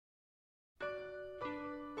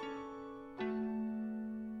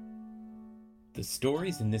The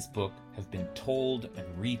stories in this book have been told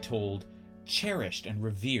and retold, cherished and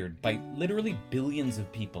revered by literally billions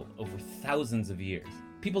of people over thousands of years.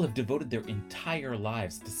 People have devoted their entire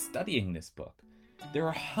lives to studying this book. There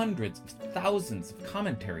are hundreds of thousands of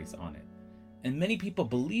commentaries on it, and many people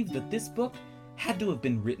believe that this book had to have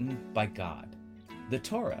been written by God. The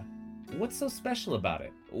Torah. What's so special about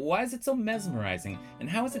it? Why is it so mesmerizing, and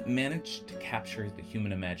how has it managed to capture the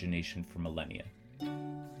human imagination for millennia?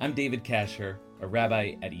 I'm David Kasher, a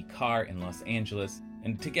rabbi at Ikar in Los Angeles,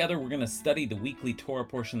 and together we're going to study the weekly Torah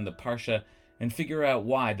portion of the Parsha and figure out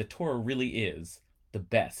why the Torah really is the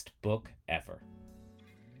best book ever.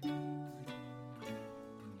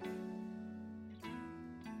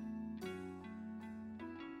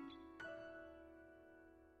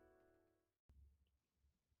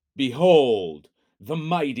 Behold, the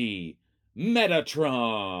mighty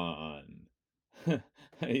Metatron!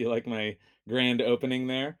 You like my grand opening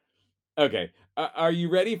there? Okay, are you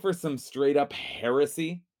ready for some straight up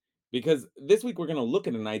heresy? Because this week we're going to look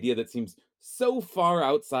at an idea that seems so far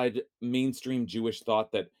outside mainstream Jewish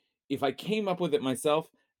thought that if I came up with it myself,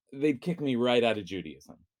 they'd kick me right out of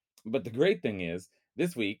Judaism. But the great thing is,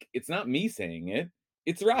 this week, it's not me saying it,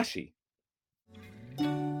 it's Rashi.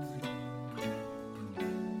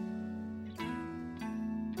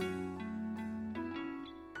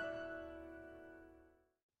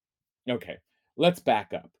 Okay, let's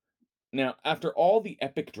back up. Now, after all the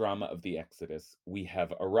epic drama of the Exodus, we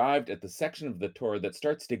have arrived at the section of the Torah that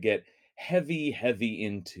starts to get heavy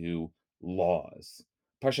into laws.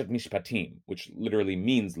 Parshat Mishpatim, which literally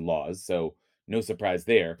means laws, so no surprise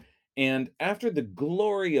there. And after the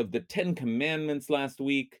glory of the Ten Commandments last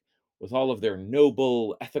week, with all of their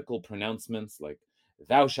noble ethical pronouncements like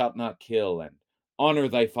thou shalt not kill and honor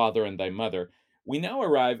thy father and thy mother, we now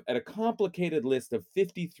arrive at a complicated list of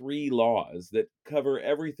 53 laws that cover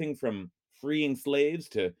everything from freeing slaves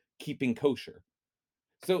to keeping kosher.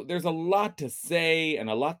 So there's a lot to say and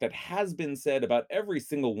a lot that has been said about every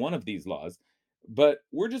single one of these laws, but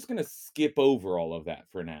we're just going to skip over all of that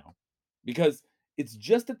for now. Because it's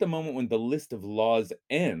just at the moment when the list of laws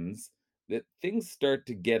ends that things start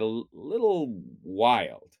to get a little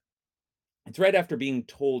wild. It's right after being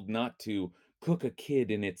told not to cook a kid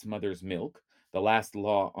in its mother's milk, the last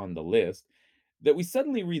law on the list, that we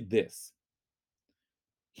suddenly read this.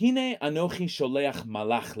 Hine anochi sholeach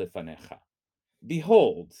malach lefanecha.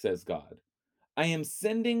 Behold, says God, I am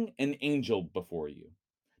sending an angel before you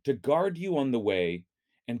to guard you on the way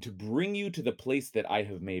and to bring you to the place that I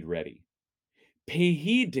have made ready. Pay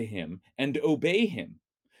heed to him and obey him.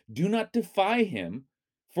 Do not defy him,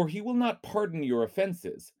 for he will not pardon your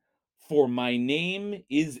offenses. For my name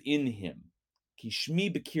is in him.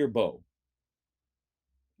 Kishmi bekir bo.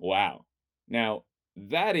 Wow. Now,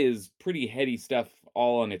 that is pretty heady stuff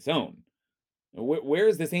all on its own. Where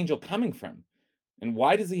is this angel coming from? And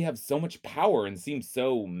why does he have so much power and seem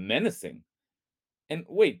so menacing? And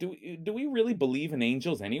wait, do we really believe in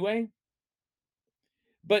angels anyway?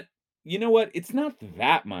 But you know what? It's not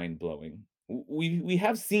that mind-blowing. We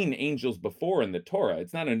have seen angels before in the Torah.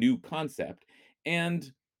 It's not a new concept.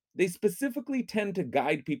 And they specifically tend to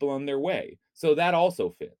guide people on their way. So that also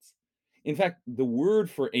fits. In fact, the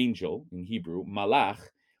word for angel in Hebrew, malach,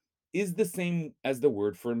 is the same as the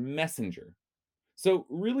word for messenger. So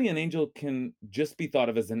really an angel can just be thought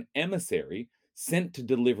of as an emissary sent to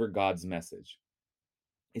deliver God's message.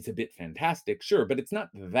 It's a bit fantastic, sure, but it's not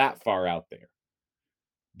that far out there.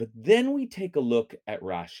 But then we take a look at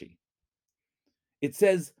Rashi. It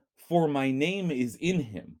says, "For my name is in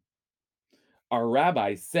him." Our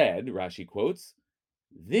rabbi said, Rashi quotes,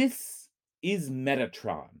 "This is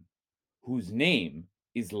Metatron, whose name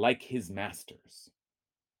is like his master's."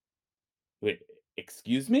 Wait,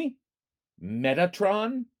 excuse me?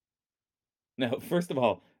 Metatron? Now, first of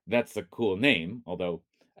all, that's a cool name, although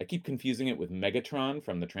I keep confusing it with Megatron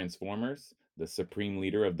from the Transformers, the supreme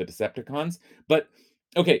leader of the Decepticons. But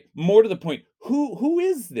okay, more to the point, who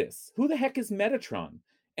is this? Who the heck is Metatron?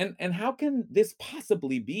 And how can this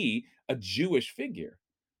possibly be a Jewish figure?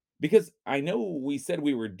 Because I know we said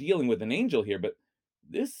we were dealing with an angel here, but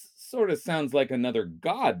this sort of sounds like another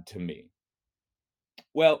god to me.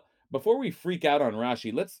 Well, before we freak out on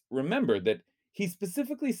Rashi, let's remember that he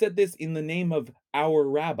specifically said this in the name of our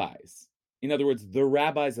rabbis. In other words, the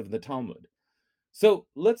rabbis of the Talmud. So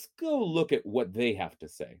let's go look at what they have to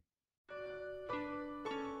say.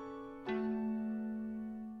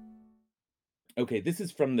 Okay, this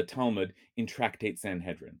is from the Talmud in Tractate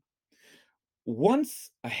Sanhedrin.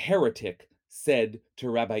 Once a heretic said to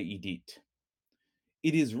Rabbi Edit,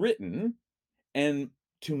 "It is written, and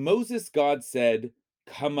to Moses God said,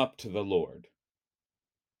 'Come up to the Lord.'"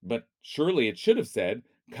 But surely it should have said,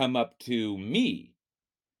 "Come up to me."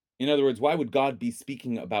 In other words, why would God be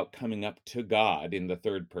speaking about coming up to God in the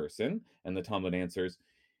third person? And the Talmud answers,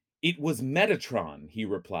 "It was Metatron," he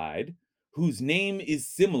replied, "whose name is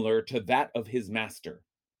similar to that of his master.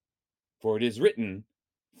 For it is written,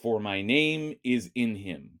 'For my name is in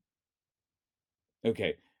him.'"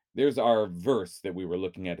 Okay, there's our verse that we were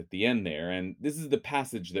looking at the end there, and this is the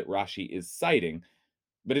passage that Rashi is citing,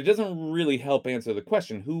 but it doesn't really help answer the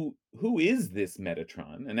question, who is this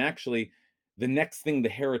Metatron? And actually, the next thing the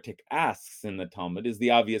heretic asks in the Talmud is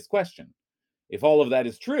the obvious question. If all of that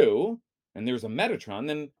is true, and there's a Metatron,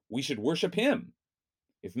 then we should worship him.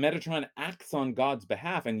 If Metatron acts on God's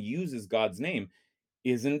behalf and uses God's name,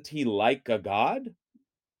 isn't he like a god?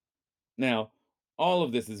 Now, all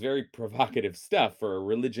of this is very provocative stuff for a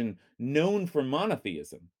religion known for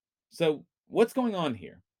monotheism. So, what's going on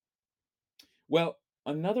here? Well,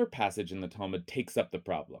 another passage in the Talmud takes up the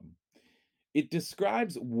problem. It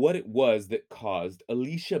describes what it was that caused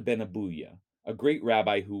Elisha ben Abuya, a great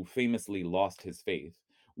rabbi who famously lost his faith,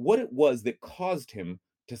 what it was that caused him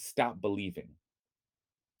to stop believing.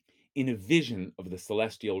 In a vision of the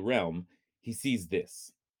celestial realm, he sees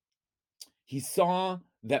this. He saw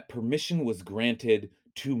that permission was granted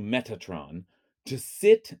to Metatron to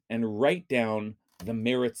sit and write down the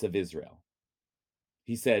merits of Israel.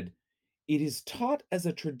 He said, "It is taught as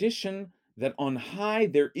a tradition that on high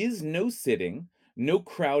there is no sitting, no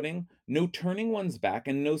crowding, no turning one's back,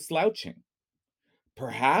 and no slouching.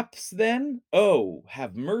 Perhaps then, oh,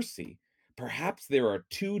 have mercy, perhaps there are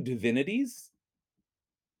two divinities?"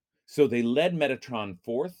 So they led Metatron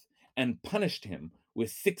forth and punished him with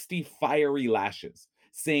 60 fiery lashes,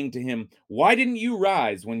 saying to him, "Why didn't you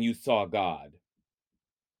rise when you saw God?"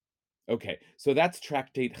 Okay, so that's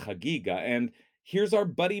Tractate Chagiga, and here's our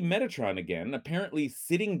buddy Metatron again, apparently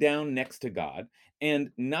sitting down next to God,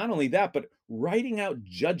 and not only that, but writing out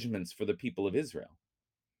judgments for the people of Israel.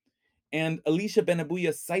 And Elisha ben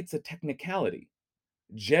Abuya cites a technicality.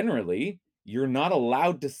 Generally, you're not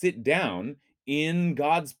allowed to sit down in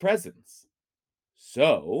God's presence.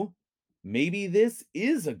 So, maybe this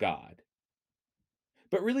is a god.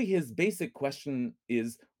 But really, his basic question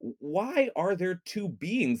is, why are there two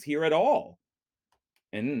beings here at all?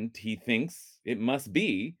 And he thinks it must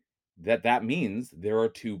be that that means there are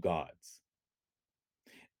two gods.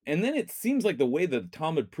 And then it seems like the way the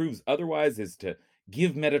Talmud proves otherwise is to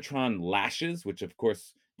give Metatron lashes, which of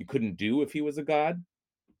course you couldn't do if he was a god.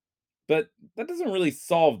 But that doesn't really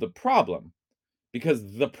solve the problem,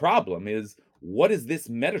 because the problem is, what is this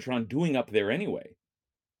Metatron doing up there anyway?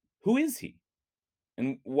 Who is he?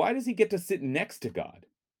 And why does he get to sit next to God?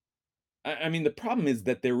 I mean, the problem is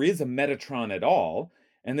that there is a Metatron at all,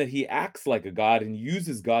 and that he acts like a god and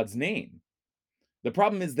uses God's name. The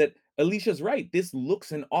problem is that Alicia's right. This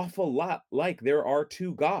looks an awful lot like there are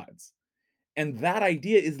two gods. And that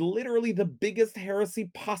idea is literally the biggest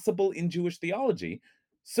heresy possible in Jewish theology.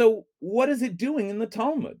 So, what is it doing in the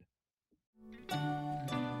Talmud?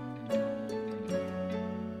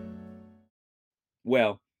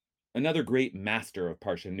 Well, another great master of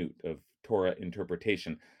Parshanut, of Torah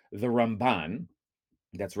interpretation, the Ramban,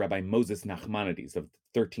 that's Rabbi Moses Nachmanides of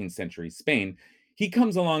 13th century Spain, he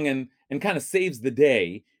comes along and kind of saves the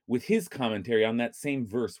day with his commentary on that same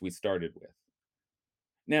verse we started with.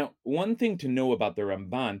 Now, one thing to know about the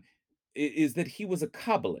Ramban is that he was a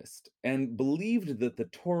Kabbalist and believed that the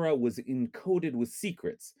Torah was encoded with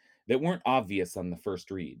secrets that weren't obvious on the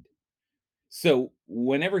first read. So,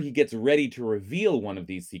 whenever he gets ready to reveal one of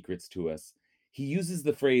these secrets to us, he uses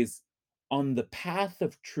the phrase "on the path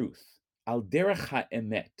of truth," al derech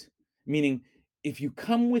ha'emet, meaning, if you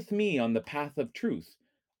come with me on the path of truth,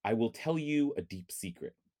 I will tell you a deep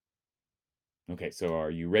secret. Okay, so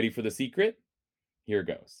are you ready for the secret? Here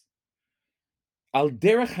goes. Al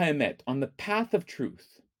derech ha'emet, on the path of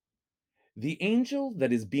truth. The angel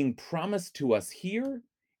that is being promised to us here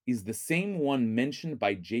is the same one mentioned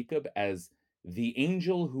by Jacob as the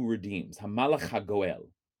angel who redeems, Hamalach HaGoel,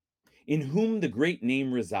 in whom the great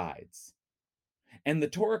name resides. And the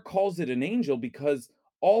Torah calls it an angel because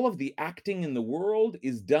all of the acting in the world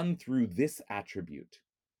is done through this attribute.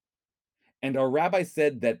 And our rabbi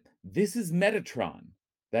said that this is Metatron,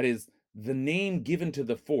 that is, the name given to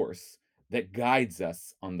the force that guides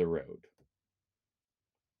us on the road.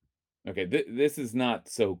 Okay, this is not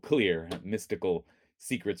so clear. Mystical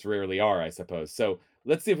secrets rarely are, I suppose. So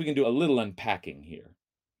let's see if we can do a little unpacking here.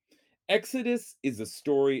 Exodus is a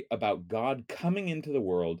story about God coming into the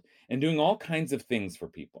world and doing all kinds of things for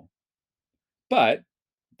people. But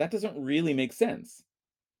that doesn't really make sense.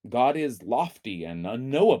 God is lofty and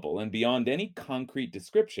unknowable and beyond any concrete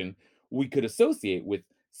description we could associate with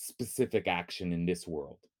specific action in this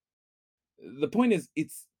world. The point is,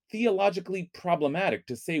 it's theologically problematic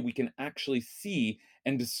to say we can actually see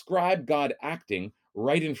and describe God acting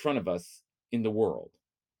right in front of us in the world.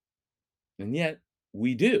 And yet,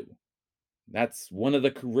 we do. That's one of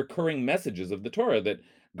the recurring messages of the Torah, that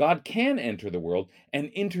God can enter the world and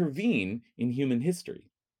intervene in human history.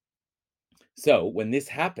 So, when this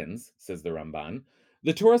happens, says the Ramban,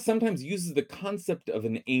 the Torah sometimes uses the concept of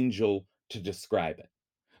an angel to describe it.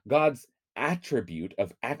 God's attribute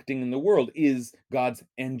of acting in the world is God's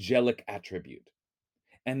angelic attribute.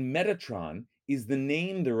 And Metatron is the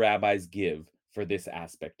name the rabbis give for this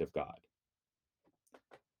aspect of God.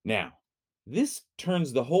 Now, this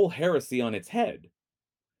turns the whole heresy on its head,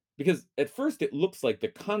 because at first it looks like the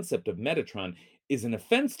concept of Metatron is an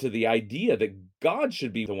offense to the idea that God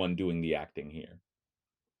should be the one doing the acting here.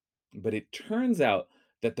 But it turns out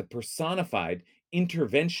that the personified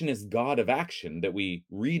interventionist God of action that we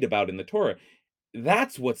read about in the Torah,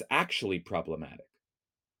 that's what's actually problematic.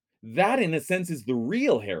 That, in a sense, is the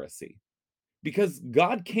real heresy, because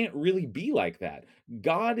God can't really be like that.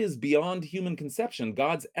 God is beyond human conception.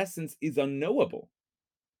 God's essence is unknowable.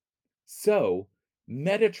 So,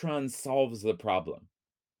 Metatron solves the problem.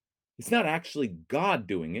 It's not actually God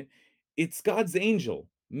doing it, it's God's angel,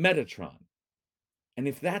 Metatron. And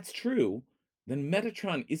if that's true, then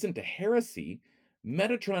Metatron isn't a heresy.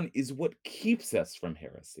 Metatron is what keeps us from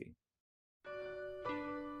heresy.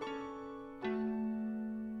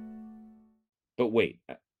 But wait,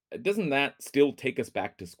 doesn't that still take us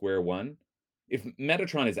back to square one? If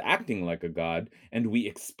Metatron is acting like a god and we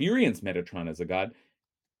experience Metatron as a god,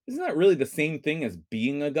 isn't that really the same thing as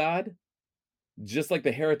being a god? Just like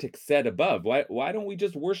the heretic said above, why don't we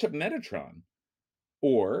just worship Metatron?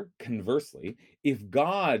 Or conversely, if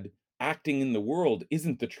God acting in the world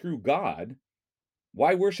isn't the true God,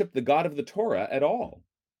 why worship the God of the Torah at all?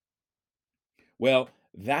 Well,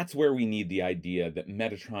 that's where we need the idea that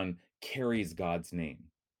Metatron carries God's name.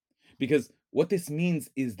 Because what this means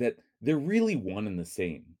is that they're really one and the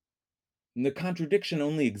same. And the contradiction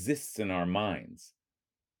only exists in our minds.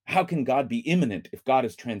 How can God be immanent if God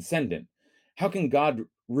is transcendent? How can God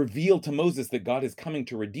reveal to Moses that God is coming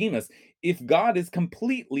to redeem us if God is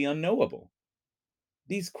completely unknowable?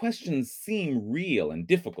 These questions seem real and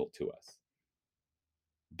difficult to us.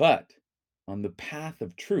 But on the path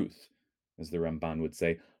of truth, as the Ramban would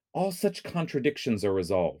say, all such contradictions are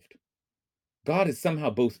resolved. God is somehow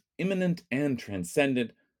both immanent and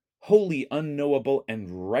transcendent, wholly unknowable,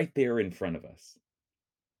 and right there in front of us.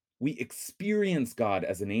 We experience God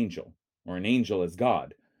as an angel, or an angel as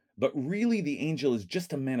God, but really the angel is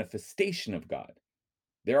just a manifestation of God.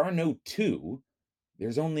 There are no two,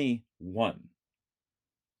 there's only one.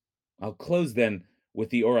 I'll close then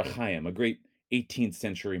with the Or HaChaim, a great 18th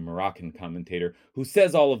century Moroccan commentator who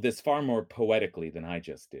says all of this far more poetically than I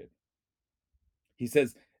just did. He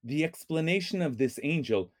says, the explanation of this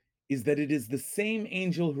angel is that it is the same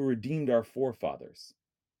angel who redeemed our forefathers.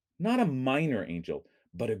 Not a minor angel,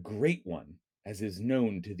 but a great one, as is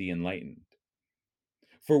known to the enlightened.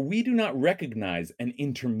 For we do not recognize an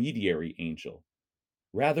intermediary angel.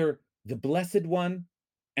 Rather, the Blessed One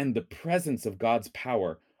and the presence of God's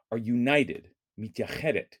power are united,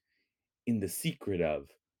 mityacheret, in the secret of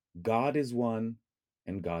God is one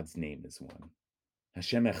and God's name is one.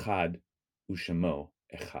 Hashem echad u'shemo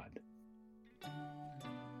echad.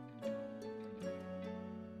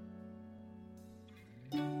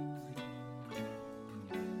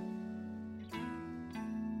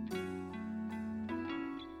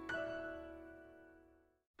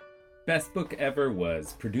 Best Book Ever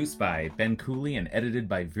was produced by Ben Cooley and edited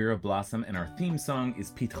by Vera Blossom, and our theme song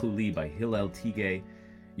is Pitchuli by Hillel Tigay.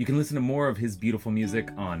 You can listen to more of his beautiful music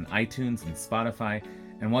on iTunes and Spotify,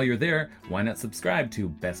 and while you're there, why not subscribe to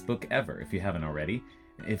Best Book Ever if you haven't already?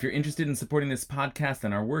 If you're interested in supporting this podcast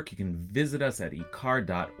and our work, you can visit us at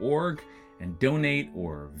ikar.org and donate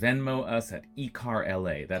or Venmo us at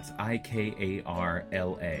IKARLA. That's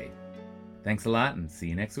IKARLA. Thanks a lot and see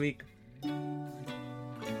you next week.